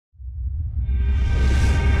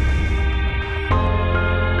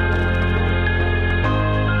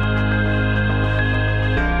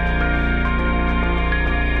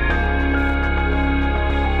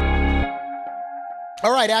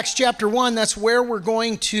All right, Acts chapter 1, that's where we're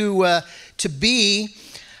going to be.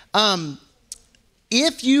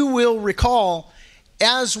 If you will recall,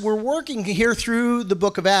 as we're working here through the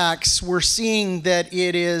book of Acts, we're seeing that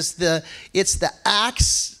it's the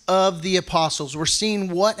Acts of the Apostles. We're seeing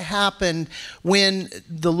what happened when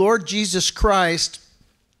the Lord Jesus Christ,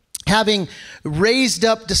 having raised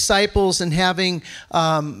up disciples and having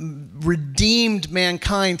redeemed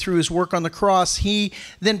mankind through his work on the cross, he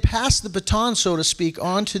then passed the baton, so to speak,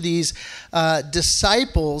 on to these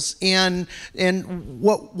disciples. And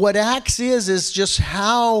what Acts is just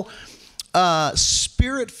how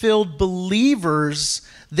Spirit-filled believers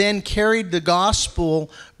then carried the gospel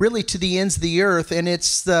really to the ends of the earth. And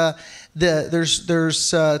it's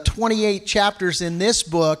there's 28 chapters in this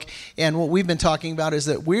book, and what we've been talking about is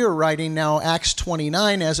that we're writing now Acts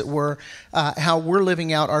 29, as it were, how we're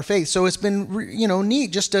living out our faith. So it's been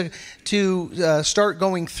neat just to start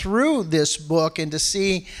going through this book and to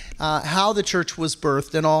see how the church was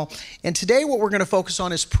birthed and all. And today what we're going to focus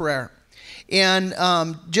on is prayer, and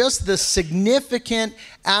just the significant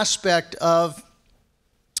aspect of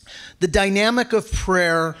the dynamic of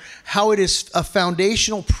prayer, how it is a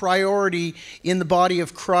foundational priority in the body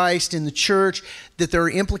of Christ, in the church, that there are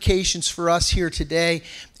implications for us here today.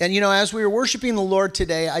 And as we were worshiping the Lord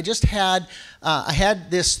today, I just had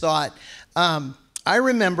this thought. I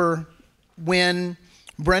remember when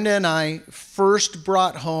Brenda and I first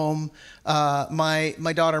brought home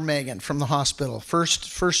my daughter Megan from the hospital,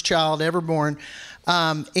 first child ever born,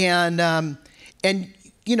 and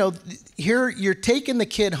here you're taking the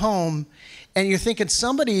kid home, and you're thinking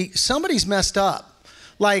somebody's messed up.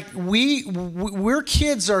 Like we're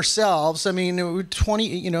kids ourselves. I mean, we're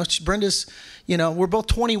 20. Brenda's. We're both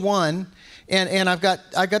 21, and I've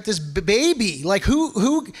got this baby. Like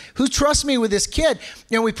who trusts me with this kid?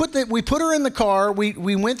 We put her in the car.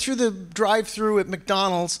 We went through the drive-through at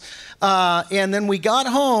McDonald's, and then we got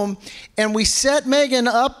home, and we set Megan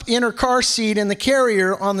up in her car seat in the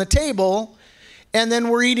carrier on the table. And then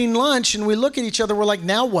we're eating lunch, and we look at each other. We're like,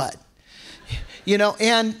 now what?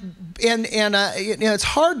 And it's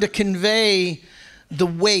hard to convey the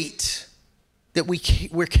weight that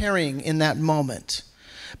we're carrying in that moment.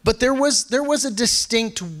 But there was a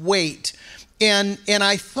distinct weight, and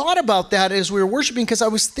I thought about that as we were worshiping, because I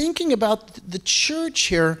was thinking about the church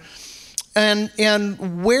here,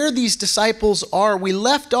 and where these disciples are. We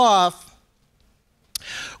left off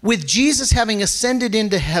with Jesus having ascended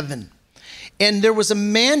into heaven. And there was a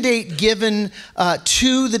mandate given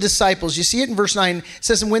to the disciples. You see it in verse 9. It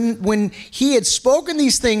says, when he had spoken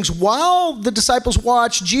these things, while the disciples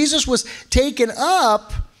watched, Jesus was taken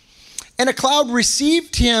up, and a cloud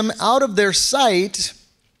received him out of their sight.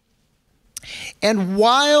 And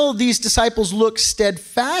while these disciples looked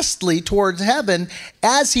steadfastly towards heaven,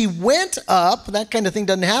 as he went up, that kind of thing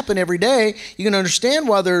doesn't happen every day. You can understand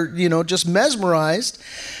why they're, just mesmerized.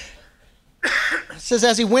 It says,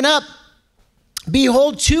 as he went up,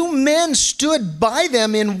 behold, two men stood by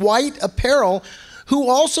them in white apparel, who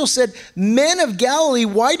also said, Men of Galilee,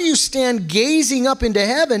 why do you stand gazing up into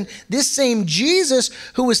heaven? This same Jesus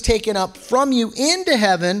who was taken up from you into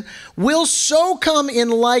heaven will so come in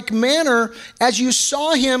like manner as you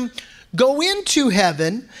saw him go into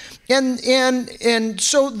heaven. And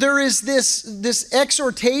so there is this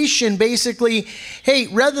exhortation, basically, hey,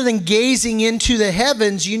 rather than gazing into the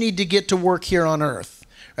heavens, you need to get to work here on earth.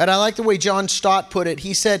 Right? I like the way John Stott put it.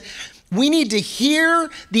 He said, we need to hear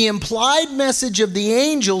the implied message of the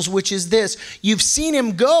angels, which is this: you've seen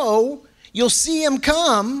him go, you'll see him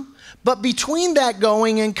come, but between that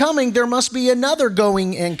going and coming, there must be another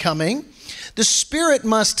going and coming. The Spirit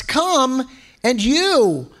must come, and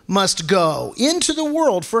you must go into the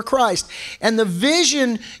world for Christ. And the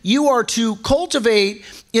vision you are to cultivate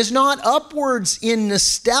is not upwards in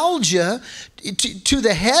nostalgia to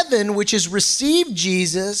the heaven which has received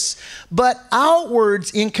Jesus, but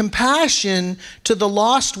outwards in compassion to the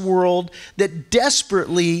lost world that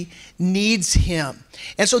desperately needs him.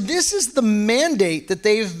 And so this is the mandate that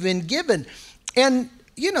they've been given. And,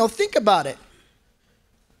 think about it.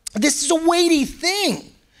 This is a weighty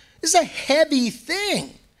thing. This is a heavy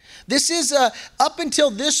thing. This is up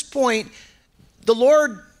until this point, the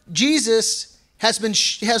Lord Jesus has been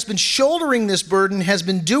shouldering this burden, has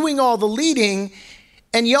been doing all the leading,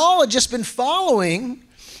 and y'all have just been following.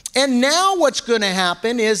 And now what's going to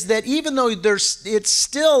happen is that even though it's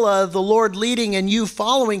still the Lord leading and you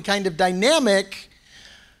following kind of dynamic,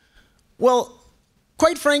 well,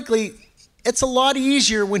 quite frankly, it's a lot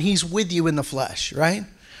easier when he's with you in the flesh, right?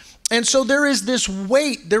 And so there is this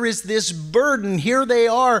weight, there is this burden. Here they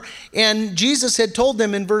are. And Jesus had told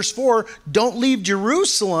them in verse 4, don't leave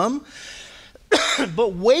Jerusalem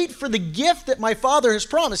but wait for the gift that my Father has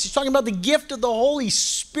promised. He's talking about the gift of the Holy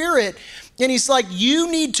Spirit. And he's like, you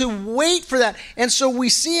need to wait for that. And so we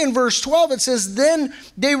see in verse 12, it says, then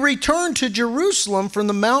they returned to Jerusalem from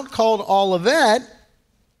the mount called Olivet,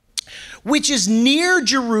 which is near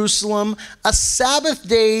Jerusalem, a Sabbath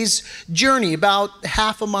day's journey, about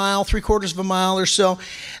half a mile, 3/4 of a mile or so.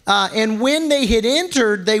 And when they had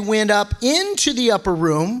entered, they went up into the upper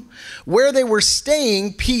room where they were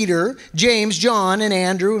staying, Peter, James, John, and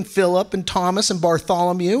Andrew, and Philip, and Thomas, and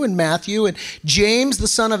Bartholomew, and Matthew, and James, the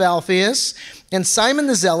son of Alphaeus, and Simon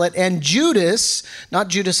the Zealot, and Judas, not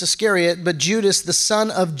Judas Iscariot, but Judas, the son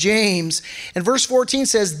of James. And verse 14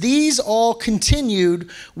 says, these all continued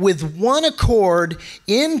with one accord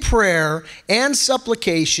in prayer and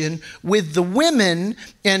supplication with the women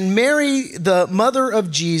and Mary, the mother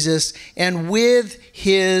of Jesus, and with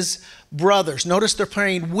his brothers. Notice they're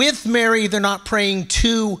praying with Mary. They're not praying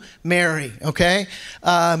to Mary, okay?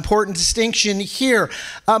 Important distinction here.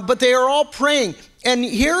 But they are all praying. And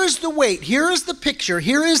here is the weight. Here is the picture.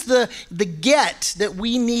 Here is the get that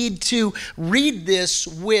we need to read this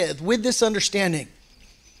with this understanding.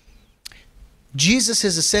 Jesus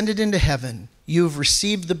has ascended into heaven. You have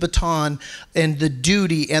received the baton and the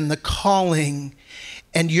duty and the calling,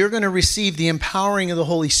 and you're going to receive the empowering of the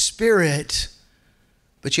Holy Spirit,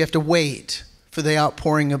 but you have to wait for the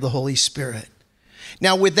outpouring of the Holy Spirit.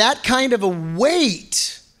 Now, with that kind of a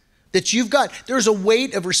weight that you've got, there's a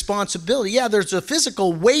weight of responsibility. Yeah, there's a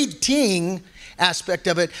physical weighting aspect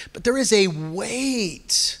of it, but there is a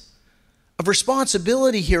weight of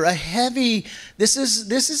responsibility here. This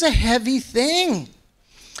is a heavy thing.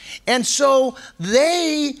 And so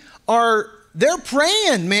they're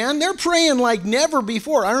praying, man. They're praying like never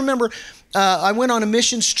before. I remember I went on a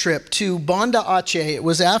missions trip to Banda Aceh. It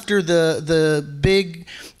was after the big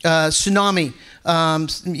tsunami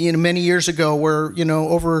many years ago, where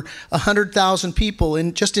over 100,000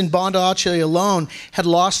 people just in Banda Aceh alone had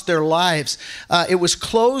lost their lives. It was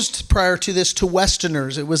closed prior to this to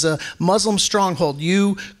Westerners. It was a Muslim stronghold.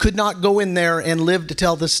 You could not go in there and live to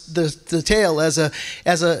tell the tale as a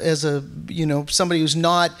somebody who's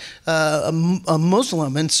not a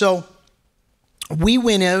Muslim. And so we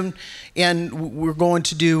went in and we're going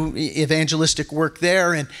to do evangelistic work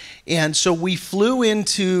there. And so we flew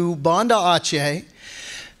into Banda Aceh,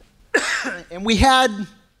 and we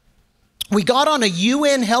got on a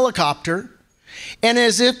UN helicopter. And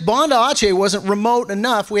as if Banda Aceh wasn't remote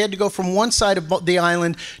enough, we had to go from one side of the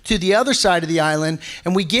island to the other side of the island.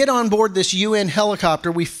 And we get on board this UN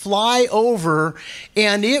helicopter. We fly over,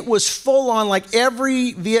 and it was full on, like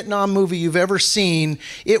every Vietnam movie you've ever seen.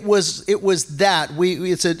 It was that.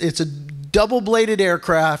 It's a double-bladed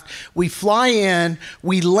aircraft. We fly in,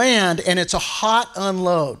 we land, and it's a hot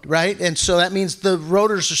unload, right? And so that means the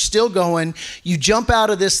rotors are still going. You jump out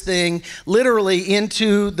of this thing literally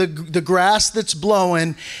into the grass that's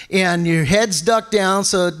blowing, and your head's ducked down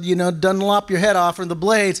so doesn't lop your head off from the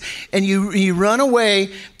blades, and you run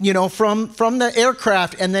away from the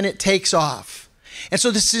aircraft, and then it takes off. And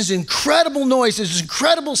so this is incredible noise, this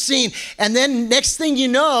incredible scene, and then next thing you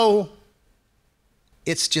know,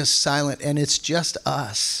 it's just silent, and it's just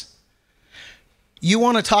us. You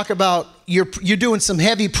want to talk about, you're doing some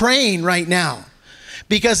heavy praying right now,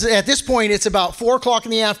 because at this point it's about 4:00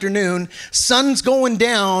 in the afternoon, sun's going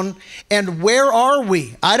down, and where are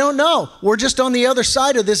we? I don't know. We're just on the other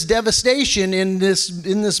side of this devastation in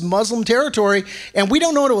this Muslim territory, and we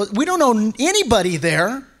don't know anybody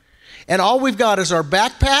there, and all we've got is our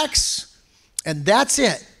backpacks, and that's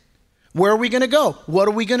it. Where are we going to go? What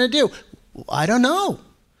are we going to do? I don't know.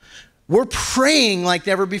 We're praying like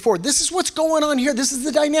never before. This is what's going on here. This is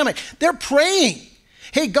the dynamic. They're praying.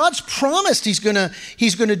 Hey, God's promised he's gonna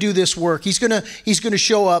do this work. He's gonna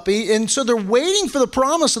show up. And so they're waiting for the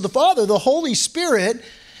promise of the Father, the Holy Spirit,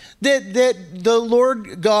 that the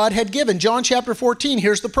Lord God had given. John chapter 14,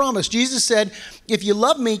 here's the promise. Jesus said, if you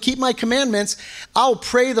love me, keep my commandments, I'll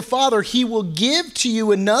pray the Father, he will give to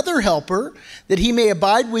you another helper, that he may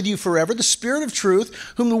abide with you forever, the Spirit of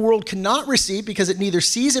truth, whom the world cannot receive because it neither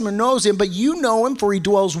sees him or knows him, but you know him, for he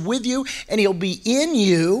dwells with you and he'll be in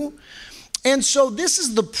you. And so this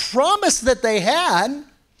is the promise that they had.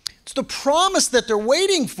 It's the promise that they're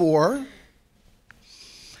waiting for.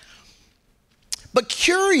 But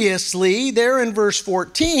curiously, there in verse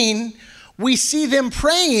 14, we see them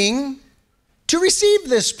praying to receive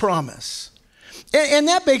this promise. And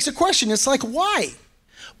that begs a question. It's like, why?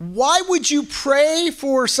 Why would you pray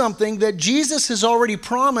for something that Jesus has already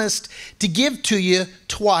promised to give to you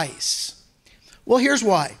twice? Well, here's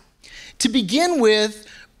why. To begin with,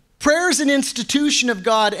 prayer is an institution of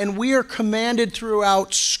God, and we are commanded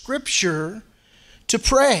throughout Scripture to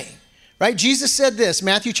pray, right? Jesus said this,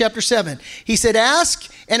 Matthew chapter 7. He said,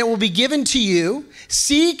 ask and it will be given to you.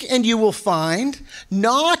 Seek and you will find.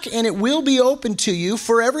 Knock and it will be opened to you.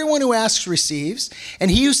 For everyone who asks receives, and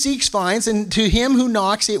he who seeks finds, and to him who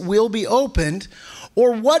knocks it will be opened.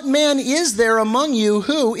 Or what man is there among you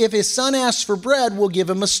who, if his son asks for bread, will give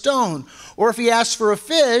him a stone? Or if he asks for a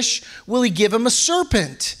fish, will he give him a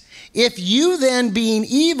serpent? If you then, being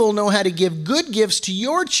evil, know how to give good gifts to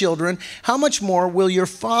your children, how much more will your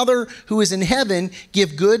Father who is in heaven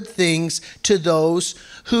give good things to those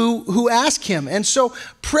who ask him? And so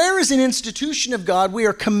prayer is an institution of God. We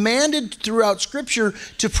are commanded throughout Scripture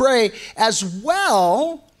to pray as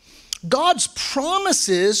well. God's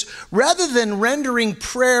promises, rather than rendering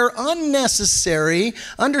prayer unnecessary,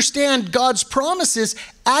 understand God's promises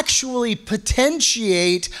actually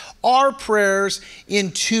potentiate our prayers in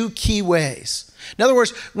two key ways. In other words,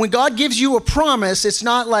 when God gives you a promise, it's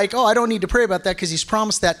not like, oh, I don't need to pray about that because he's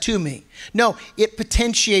promised that to me. No, it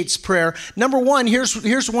potentiates prayer. Number one, here's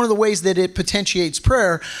one of the ways that it potentiates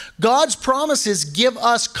prayer. God's promises give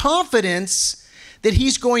us confidence that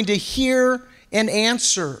he's going to hear and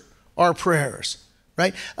answer our prayers,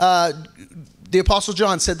 right? The Apostle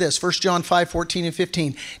John said this, 1 John 5, 14 and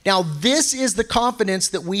 15. Now, this is the confidence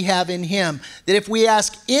that we have in him, that if we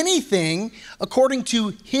ask anything according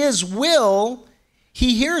to his will,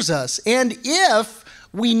 he hears us. And if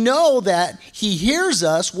we know that he hears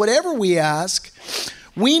us, whatever we ask,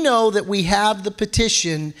 we know that we have the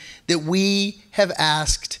petition that we have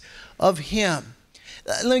asked of him.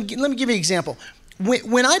 Let me give you an example.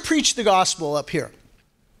 When I preach the gospel up here,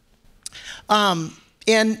 and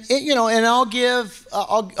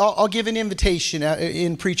I'll give an invitation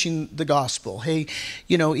in preaching the gospel. Hey,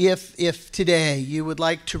 if today you would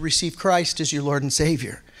like to receive Christ as your Lord and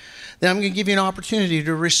Savior, then I'm going to give you an opportunity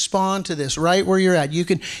to respond to this right where you're at. You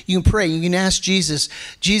can pray. You can ask Jesus.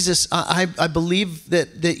 Jesus, I believe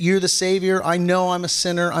that you're the Savior. I know I'm a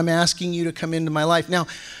sinner. I'm asking you to come into my life now.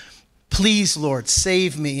 Please, Lord,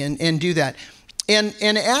 save me and do that. And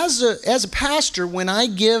as a pastor, when I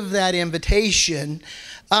give that invitation,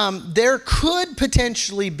 there could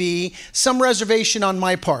potentially be some reservation on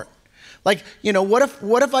my part. Like,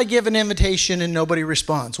 what if I give an invitation and nobody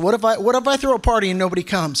responds? What if I throw a party and nobody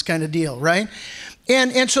comes, kind of deal, right?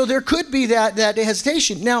 And so there could be that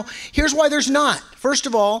hesitation. Now, here's why there's not. First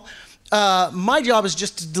of all, my job is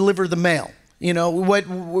just to deliver the mail.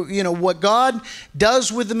 What God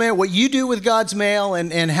does with the mail, what you do with God's mail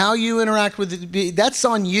and how you interact with it, that's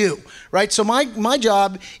on you, right? So my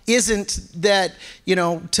job isn't that,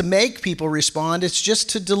 to make people respond. It's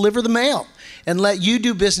just to deliver the mail and let you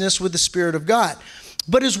do business with the Spirit of God.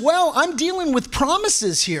 But as well, I'm dealing with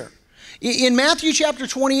promises here. In Matthew chapter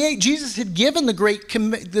 28, Jesus had given the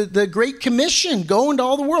Great Commission, go into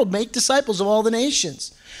all the world, make disciples of all the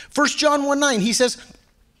nations. 1 John 1:9, he says,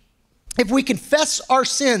 if we confess our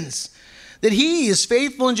sins, that he is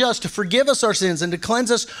faithful and just to forgive us our sins and to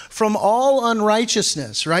cleanse us from all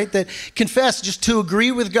unrighteousness, right? That confess, just to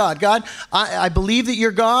agree with God. God, I believe that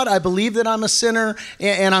you're God. I believe that I'm a sinner,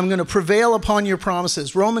 and I'm going to prevail upon your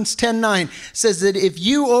promises. Romans 10:9 says that if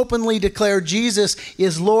you openly declare Jesus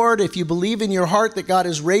is Lord, if you believe in your heart that God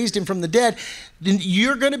has raised him from the dead, then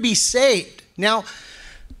you're going to be saved. Now,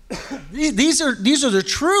 these are the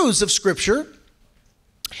truths of Scripture.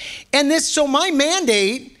 And so my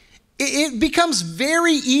mandate, it becomes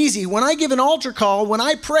very easy. When I give an altar call, when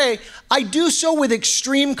I pray, I do so with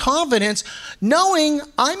extreme confidence, knowing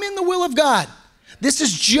I'm in the will of God. This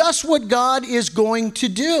is just what God is going to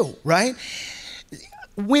do, right?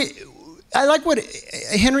 I like what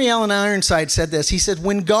Henry Allen Ironside said this. He said,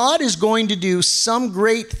 when God is going to do some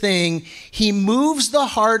great thing, he moves the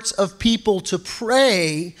hearts of people to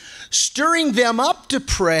pray, stirring them up to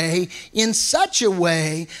pray in such a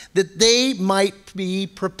way that they might be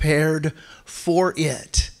prepared for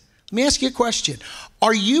it. Let me ask you a question.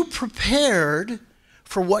 Are you prepared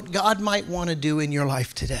for what God might want to do in your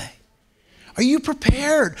life today? Are you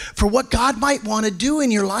prepared for what God might want to do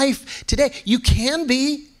in your life today? You can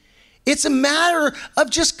be. It's a matter of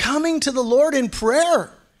just coming to the Lord in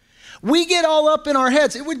prayer. We get all up in our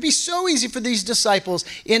heads. It would be so easy for these disciples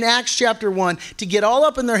in Acts chapter 1 to get all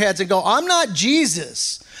up in their heads and go, I'm not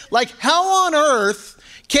Jesus. Like, how on earth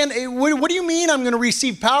what do you mean I'm going to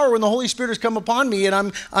receive power when the Holy Spirit has come upon me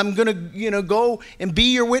and I'm going to go and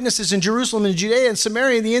be your witnesses in Jerusalem and Judea and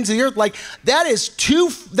Samaria and the ends of the earth? Like,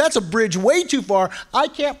 that's a bridge way too far. I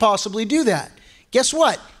can't possibly do that. Guess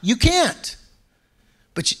what? You can't.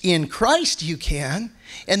 But in Christ you can.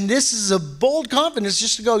 And this is a bold confidence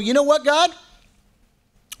just to go, you know what, God?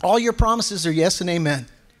 All your promises are yes and amen.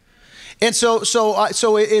 And so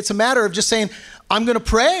it's a matter of just saying, I'm going to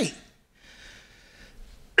pray.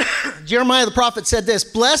 Jeremiah the prophet said this,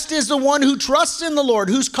 blessed is the one who trusts in the Lord,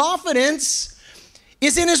 whose confidence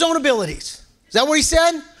is in his own abilities. Is that what he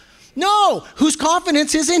said? No, whose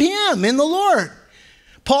confidence is in him, in the Lord.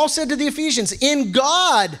 Paul said to the Ephesians, in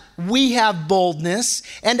God we have boldness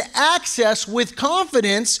and access with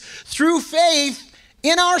confidence through faith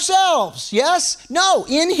in ourselves. Yes? No,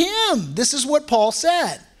 in him. This is what Paul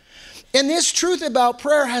said. And this truth about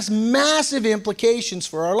prayer has massive implications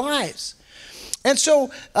for our lives. And so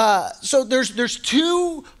there's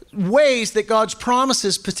two ways that God's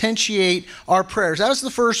promises potentiate our prayers. That was the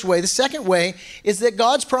first way. The second way is that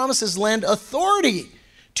God's promises lend authority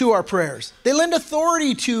to our prayers. They lend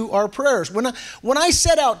authority to our prayers. When I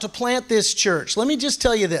set out to plant this church, let me just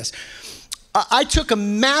tell you this. I took a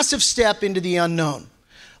massive step into the unknown.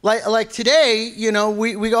 Like today, you know,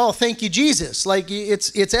 we all thank you, Jesus. Like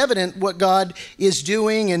it's evident what God is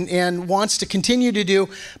doing and wants to continue to do.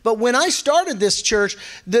 But when I started this church,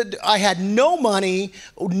 I had no money,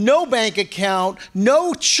 no bank account,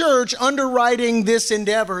 no church underwriting this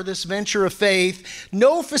endeavor, this venture of faith,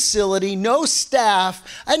 no facility, no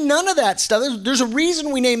staff, and none of that stuff. There's a reason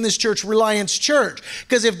we named this church Reliance Church.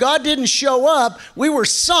 Because if God didn't show up, we were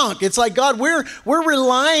sunk. It's like, God, we're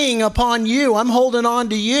relying upon you. I'm holding on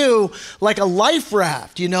to you like a life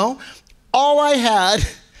raft, you know. All I had,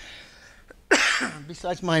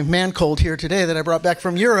 besides my man cold here today that I brought back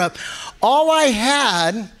from Europe, all I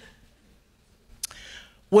had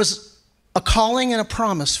was a calling and a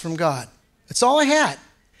promise from God. That's all I had.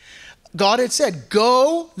 God had said,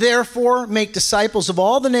 go, therefore, make disciples of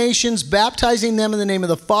all the nations, baptizing them in the name of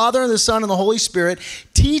the Father and the Son and the Holy Spirit,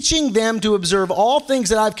 teaching them to observe all things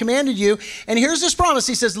that I've commanded you. And here's this promise.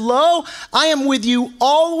 He says, lo, I am with you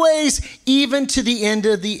always, even to the end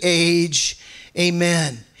of the age.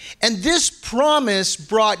 Amen. And this promise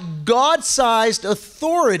brought God-sized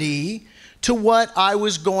authority to what I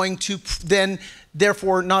was going to then,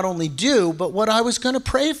 therefore, not only do, but what I was going to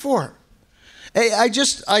pray for. I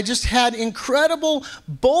just had incredible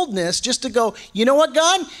boldness just to go, you know what,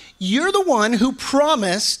 God? You're the one who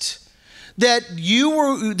promised that you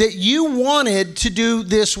wanted to do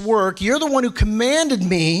this work. You're the one who commanded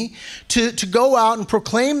me to go out and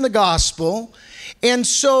proclaim the gospel. And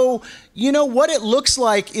so, you know, what it looks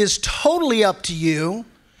like is totally up to you,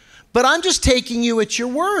 but I'm just taking you at your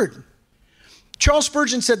word. Charles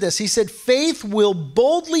Spurgeon said this. He said, faith will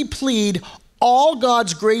boldly plead all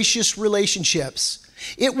God's gracious relationships.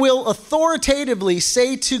 It will authoritatively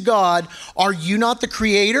say to God, are you not the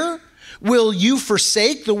creator? Will you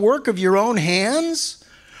forsake the work of your own hands?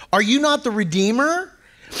 Are you not the redeemer?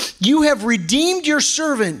 You have redeemed your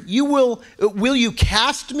servant. Will you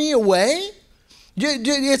cast me away?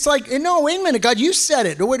 It's like, no, wait a minute, God, you said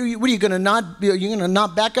it. What are you going to not? You're going to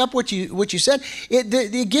not back up what you said?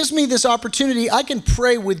 It gives me this opportunity. I can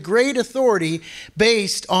pray with great authority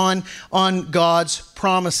based on God's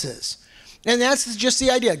promises, and that's just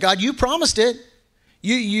the idea. God, you promised it.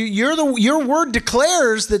 Your word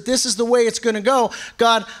declares that this is the way it's going to go.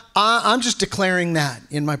 God, I'm just declaring that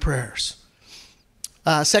in my prayers.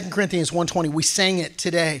 2 Corinthians 1:20, we sang it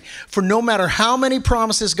today. For no matter how many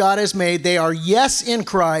promises God has made, they are yes in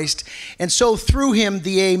Christ. And so through him,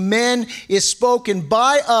 the amen is spoken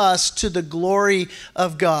by us to the glory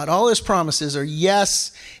of God. All his promises are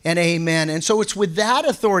yes and amen. And so it's with that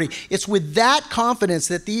authority, it's with that confidence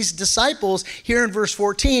that these disciples here in verse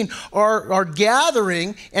 14 are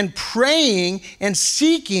gathering and praying and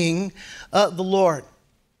seeking the Lord.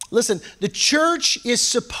 Listen, the church is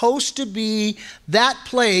supposed to be that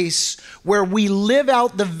place where we live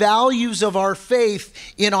out the values of our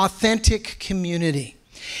faith in authentic community.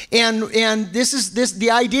 And the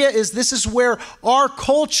idea is this is where our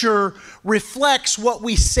culture reflects what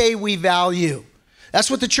we say we value.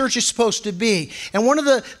 That's what the church is supposed to be. And one of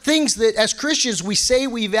the things that as Christians we say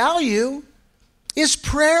we value is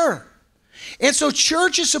prayer. And so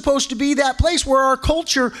church is supposed to be that place where our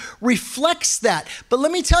culture reflects that. But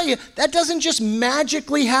let me tell you, that doesn't just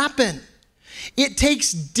magically happen. It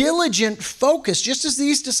takes diligent focus. Just as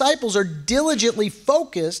these disciples are diligently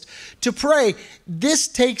focused to pray, this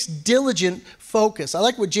takes diligent focus. I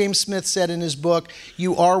like what James Smith said in his book,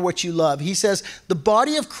 You Are What You Love. He says, the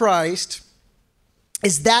body of Christ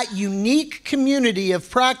is that unique community of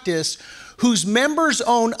practice whose members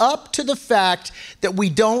own up to the fact that we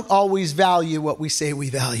don't always value what we say we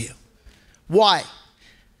value. Why?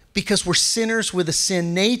 Because we're sinners with a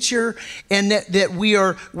sin nature, and that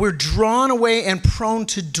we're drawn away and prone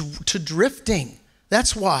to drifting.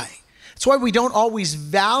 That's why. That's why we don't always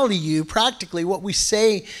value practically what we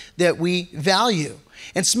say that we value.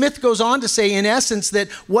 And Smith goes on to say, in essence, that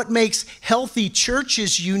what makes healthy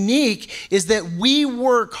churches unique is that we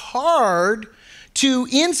work hard to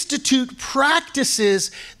institute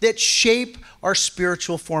practices that shape our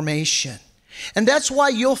spiritual formation. And that's why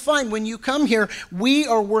you'll find when you come here, we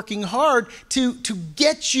are working hard to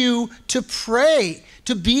get you to pray,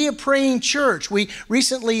 to be a praying church. We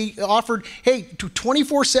recently offered,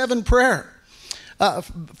 24/7 prayer.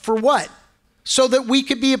 For what? So that we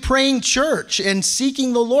could be a praying church and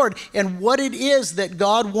seeking the Lord and what it is that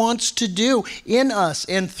God wants to do in us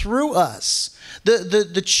and through us.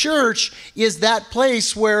 The church is that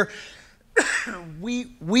place where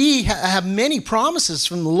we have many promises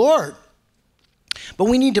from the Lord, but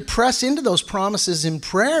we need to press into those promises in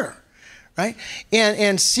prayer, right?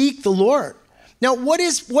 And seek the Lord. Now, what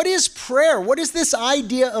is prayer? What is this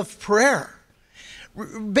idea of prayer?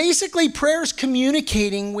 Basically, prayer is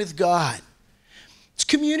communicating with God. It's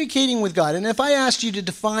communicating with God. And if I asked you to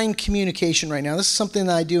define communication right now, this is something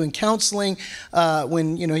that I do in counseling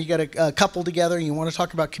when you got a couple together and you want to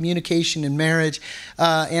talk about communication in marriage.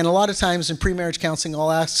 And a lot of times in pre-marriage counseling,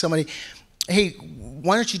 I'll ask somebody, hey,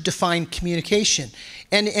 why don't you define communication?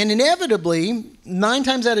 And inevitably, 9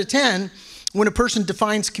 times out of 10, when a person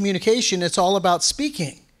defines communication, it's all about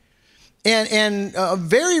speaking. And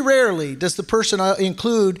very rarely does the person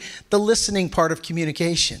include the listening part of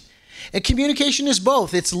communication. And communication is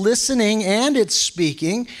both. It's listening and it's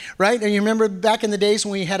speaking, right? And you remember back in the days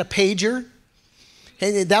when we had a pager?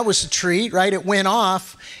 Hey, that was a treat, right? It went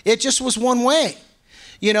off. It just was one way,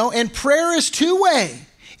 and prayer is two-way.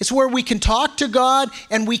 It's where we can talk to God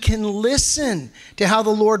and we can listen to how the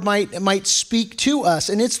Lord might speak to us.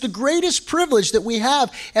 And it's the greatest privilege that we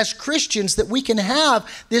have as Christians, that we can have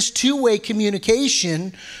this two-way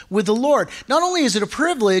communication with the Lord. Not only is it a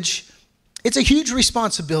privilege, it's a huge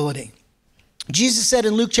responsibility. Jesus said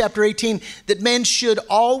in Luke chapter 18 that men should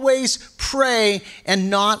always pray and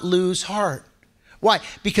not lose heart. Why?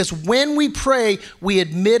 Because when we pray, we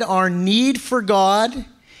admit our need for God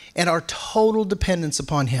and our total dependence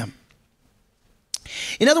upon Him.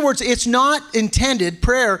 In other words, prayer is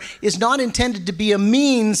not intended to be a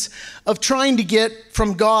means of trying to get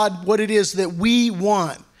from God what it is that we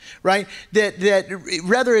want, right? That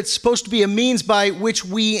rather it's supposed to be a means by which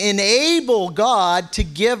we enable God to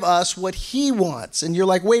give us what He wants. And you're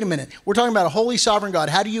like, wait a minute, we're talking about a holy sovereign God.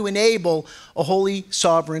 How do you enable a holy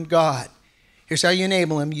sovereign God? Here's how you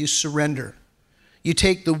enable Him. You surrender. You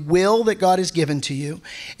take the will that God has given to you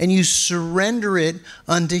and you surrender it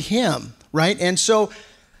unto Him, right? And so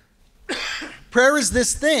prayer is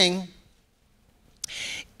this thing.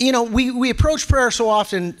 We approach prayer so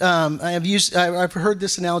often. I've heard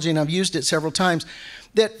this analogy and I've used it several times,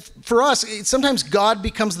 that for us, sometimes God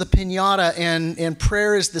becomes the piñata and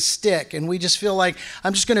prayer is the stick. And we just feel like,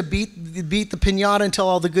 I'm just going to beat the piñata until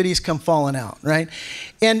all the goodies come falling out, right?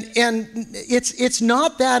 And it's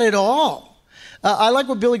not that at all. I like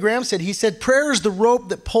what Billy Graham said. He said, prayer is the rope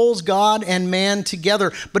that pulls God and man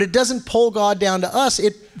together, but it doesn't pull God down to us.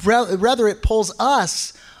 Rather, it pulls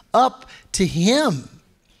us up to Him.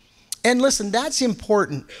 And listen, that's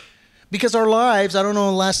important because our lives, I don't know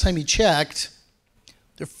the last time you checked,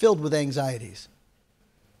 they're filled with anxieties.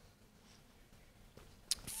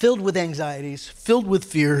 Filled with anxieties, filled with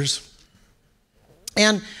fears.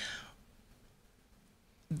 And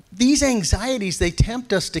these anxieties, they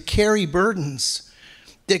tempt us to carry burdens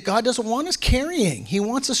that God doesn't want us carrying. He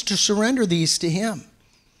wants us to surrender these to Him.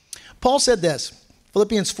 Paul said this,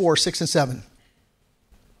 Philippians 4, 6 and 7.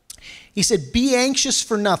 He said, be anxious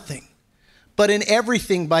for nothing, but in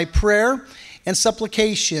everything by prayer and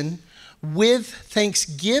supplication with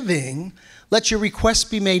thanksgiving, let your requests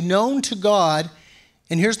be made known to God.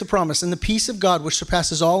 And here's the promise. And the peace of God, which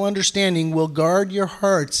surpasses all understanding, will guard your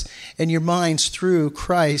hearts and your minds through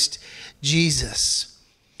Christ Jesus.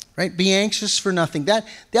 Right? Be anxious for nothing.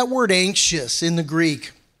 That word anxious in the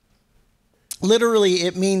Greek, literally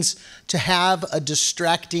it means to have a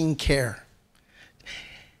distracting care.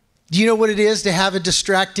 Do you know what it is to have a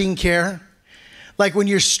distracting care? Like when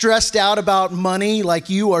you're stressed out about money, like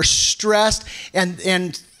you are stressed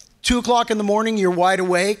and 2 o'clock in the morning, you're wide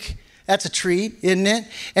awake. That's a treat, isn't it?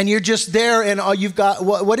 And you're just there and all you've got,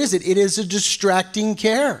 what is it? It is a distracting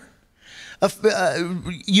care.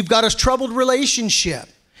 You've got a troubled relationship.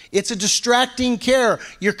 It's a distracting care.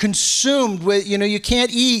 You're consumed with, you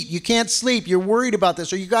can't eat, you can't sleep, you're worried about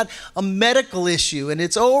this, or you got a medical issue and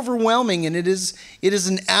it's overwhelming and it is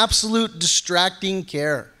an absolute distracting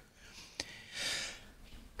care.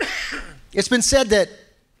 It's been said that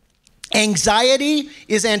anxiety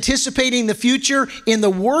is anticipating the future in the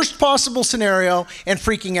worst possible scenario and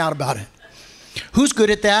freaking out about it. Who's good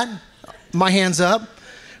at that? My hand's up,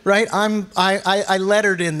 right? I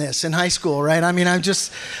lettered in this in high school, right? I mean, I'm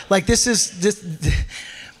just like, here's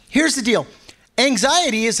the deal.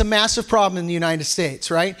 Anxiety is a massive problem in the United States,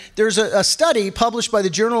 right? There's a study published by the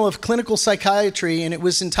Journal of Clinical Psychiatry, and it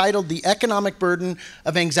was entitled The Economic Burden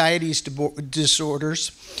of Anxiety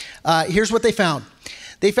Disorders. Here's what they found.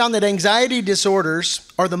 They found that anxiety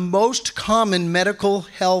disorders are the most common mental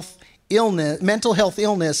health illness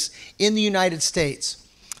in the United States.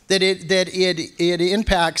 That it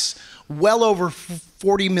impacts well over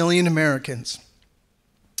 40 million Americans.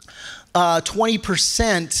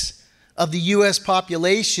 20% of the U.S.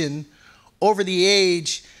 population over the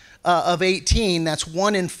age of 18, that's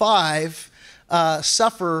 1 in 5,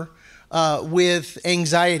 suffer with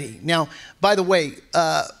anxiety. Now, by the way,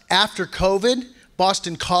 after COVID,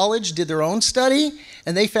 Boston College did their own study,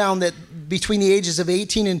 and they found that between the ages of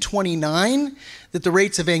 18 and 29, that the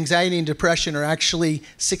rates of anxiety and depression are actually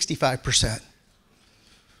 65%.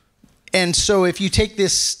 And so if you take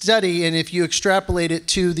this study and if you extrapolate it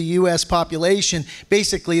to the U.S. population,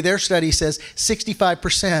 basically their study says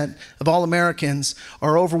 65% of all Americans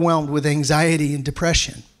are overwhelmed with anxiety and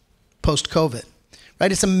depression post-COVID,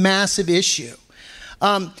 right? It's a massive issue.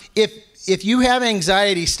 If you have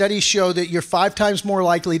anxiety, studies show that you're 5 times more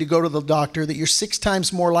likely to go to the doctor, that you're 6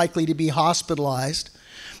 times more likely to be hospitalized,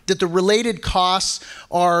 that the related costs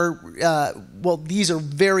are, these are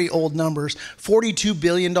very old numbers, $42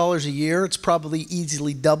 billion a year. It's probably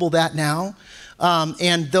easily double that now.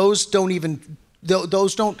 And those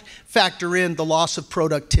don't factor in the loss of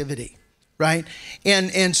productivity, right?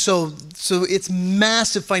 And so it's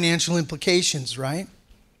massive financial implications, right?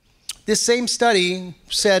 This same study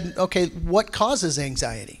said, okay, what causes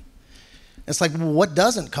anxiety? It's like, well, what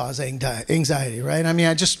doesn't cause anxiety, right? I mean,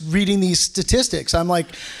 I just reading these statistics, I'm like,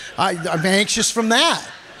 I'm anxious from that.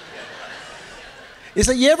 It's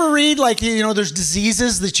like, you ever read, like, there's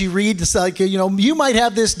diseases that you read, it's like, you might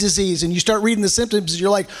have this disease, and you start reading the symptoms, and you're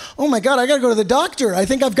like, oh my God, I got to go to the doctor. I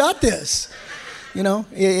think I've got this.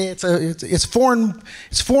 It's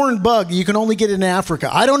foreign bug. You can only get it in Africa.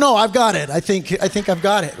 I don't know. I've got it. I think I've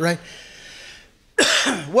got it, right?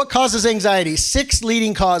 What causes anxiety? 6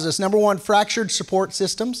 leading causes. Number 1, fractured support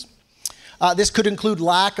systems. This could include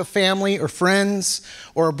lack of family or friends,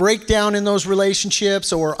 or a breakdown in those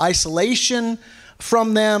relationships, or isolation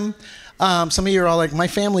from them. Some of you are all like, my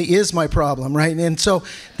family is my problem, right? And so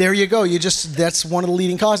there you go. That's one of the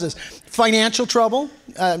leading causes. Financial trouble,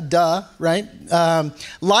 right?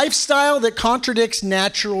 Lifestyle that contradicts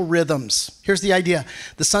natural rhythms. Here's the idea.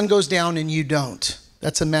 The sun goes down and you don't.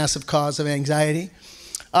 That's a massive cause of anxiety.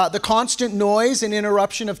 The constant noise and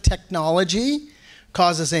interruption of technology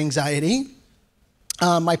causes anxiety.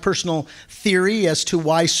 My personal theory as to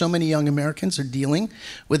why so many young Americans are dealing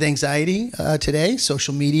with anxiety today,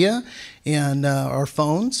 social media and our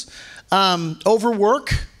phones.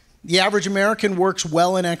 Overwork. The average American works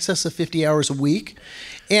well in excess of 50 hours a week.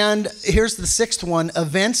 And here's the 6th one,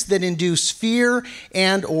 events that induce fear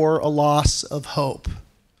and or a loss of hope.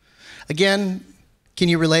 Again, can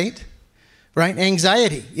you relate? Right?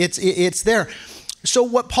 Anxiety, it's there. So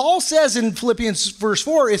what Paul says in Philippians verse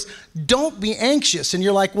 4 is, don't be anxious. And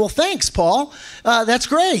you're like, well, thanks, Paul. That's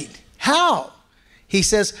great. How? He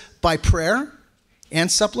says, by prayer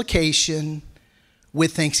and supplication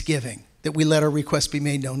with thanksgiving, that we let our requests be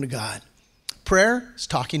made known to God. Prayer is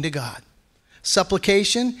talking to God.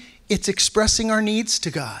 Supplication, it's expressing our needs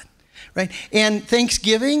to God, right? And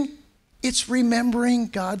thanksgiving, it's remembering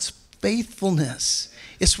God's faithfulness.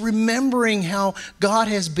 It's remembering how God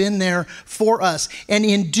has been there for us. And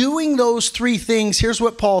in doing those 3 things, here's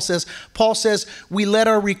what Paul says. Paul says, we let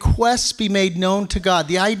our requests be made known to God.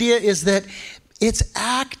 The idea is that it's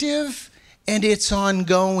active and it's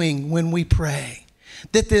ongoing when we pray.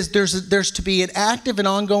 That there's to be an active and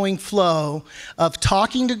ongoing flow of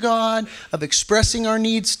talking to God, of expressing our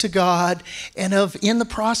needs to God, and of, in the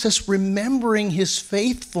process, remembering his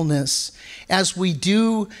faithfulness as we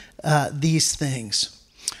do these things.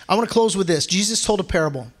 I want to close with this. Jesus told a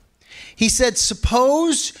parable. He said,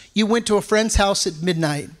 suppose you went to a friend's house at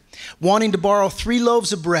midnight, wanting to borrow 3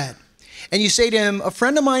 loaves of bread. And you say to him, a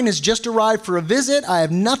friend of mine has just arrived for a visit. I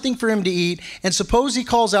have nothing for him to eat. And suppose he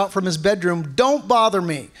calls out from his bedroom, don't bother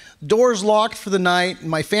me. The door's locked for the night.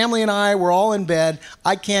 My family and I, we're all in bed.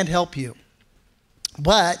 I can't help you.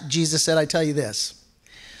 But Jesus said, I tell you this,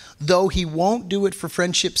 though he won't do it for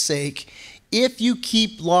friendship's sake, if you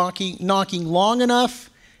keep knocking long enough,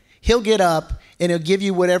 he'll get up and he'll give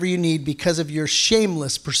you whatever you need because of your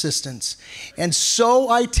shameless persistence. And so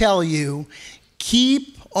I tell you,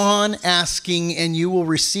 keep on asking and you will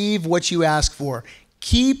receive what you ask for.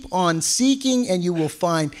 Keep on seeking and you will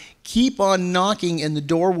find. Keep on knocking and the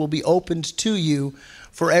door will be opened to you.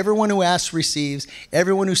 For everyone who asks receives,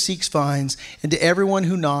 everyone who seeks finds, and to everyone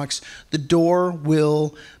who knocks, the door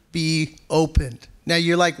will be opened. Now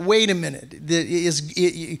you're like, wait a minute.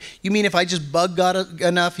 You mean if I just bug God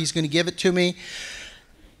enough, he's going to give it to me?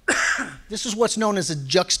 This is what's known as a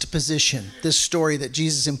juxtaposition, this story that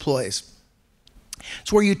Jesus employs.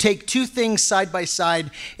 It's where you take two things side by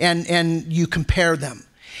side and you compare them.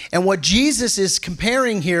 And what Jesus is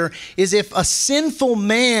comparing here is if a sinful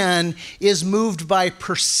man is moved by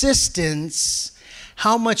persistence,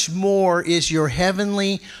 how much more is your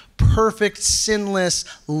heavenly, perfect, sinless,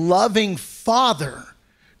 loving Father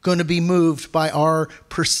going to be moved by our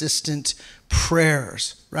persistent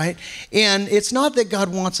prayers, right? And it's not that God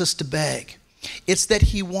wants us to beg. It's that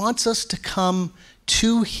he wants us to come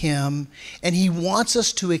to him and he wants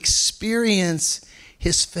us to experience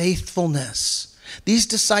his faithfulness. These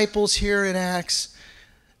disciples here in Acts,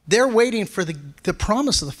 they're waiting for the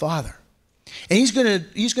promise of the Father. And he's going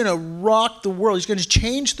to rock the world. He's going to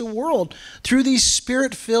change the world through these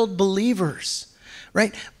spirit-filled believers,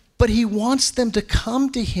 right? But he wants them to come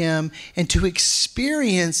to him and to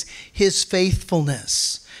experience his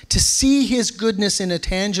faithfulness, to see his goodness in a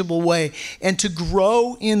tangible way, and to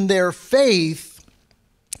grow in their faith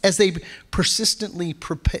as they persistently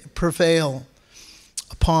prevail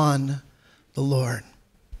upon the Lord.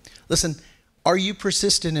 Listen, are you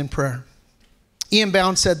persistent in prayer? Ian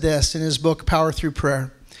Bound said this in his book, Power Through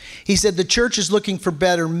Prayer. He said, the church is looking for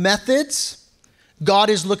better methods. God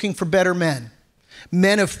is looking for better men.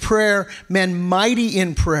 Men of prayer, men mighty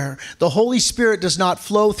in prayer. The Holy Spirit does not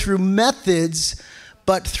flow through methods,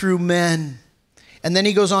 but through men. And then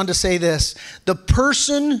he goes on to say this, the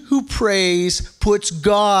person who prays puts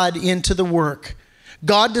God into the work.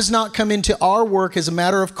 God does not come into our work as a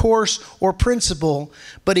matter of course or principle,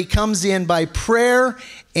 but he comes in by prayer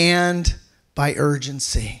and by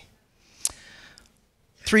urgency.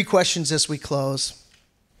 3 questions as we close.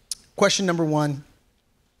 Question number 1.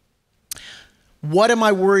 What am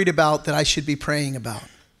I worried about that I should be praying about?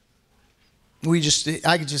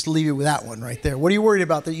 I could just leave you with that one right there. What are you worried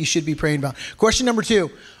about that you should be praying about? Question number 2.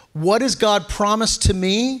 What has God promised to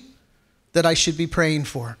me that I should be praying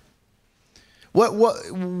for?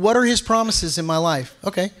 What are his promises in my life?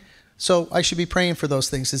 Okay, so I should be praying for those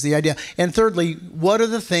things is the idea. And thirdly, what are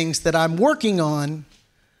the things that I'm working on,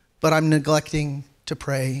 but I'm neglecting to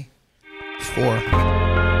pray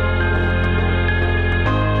for?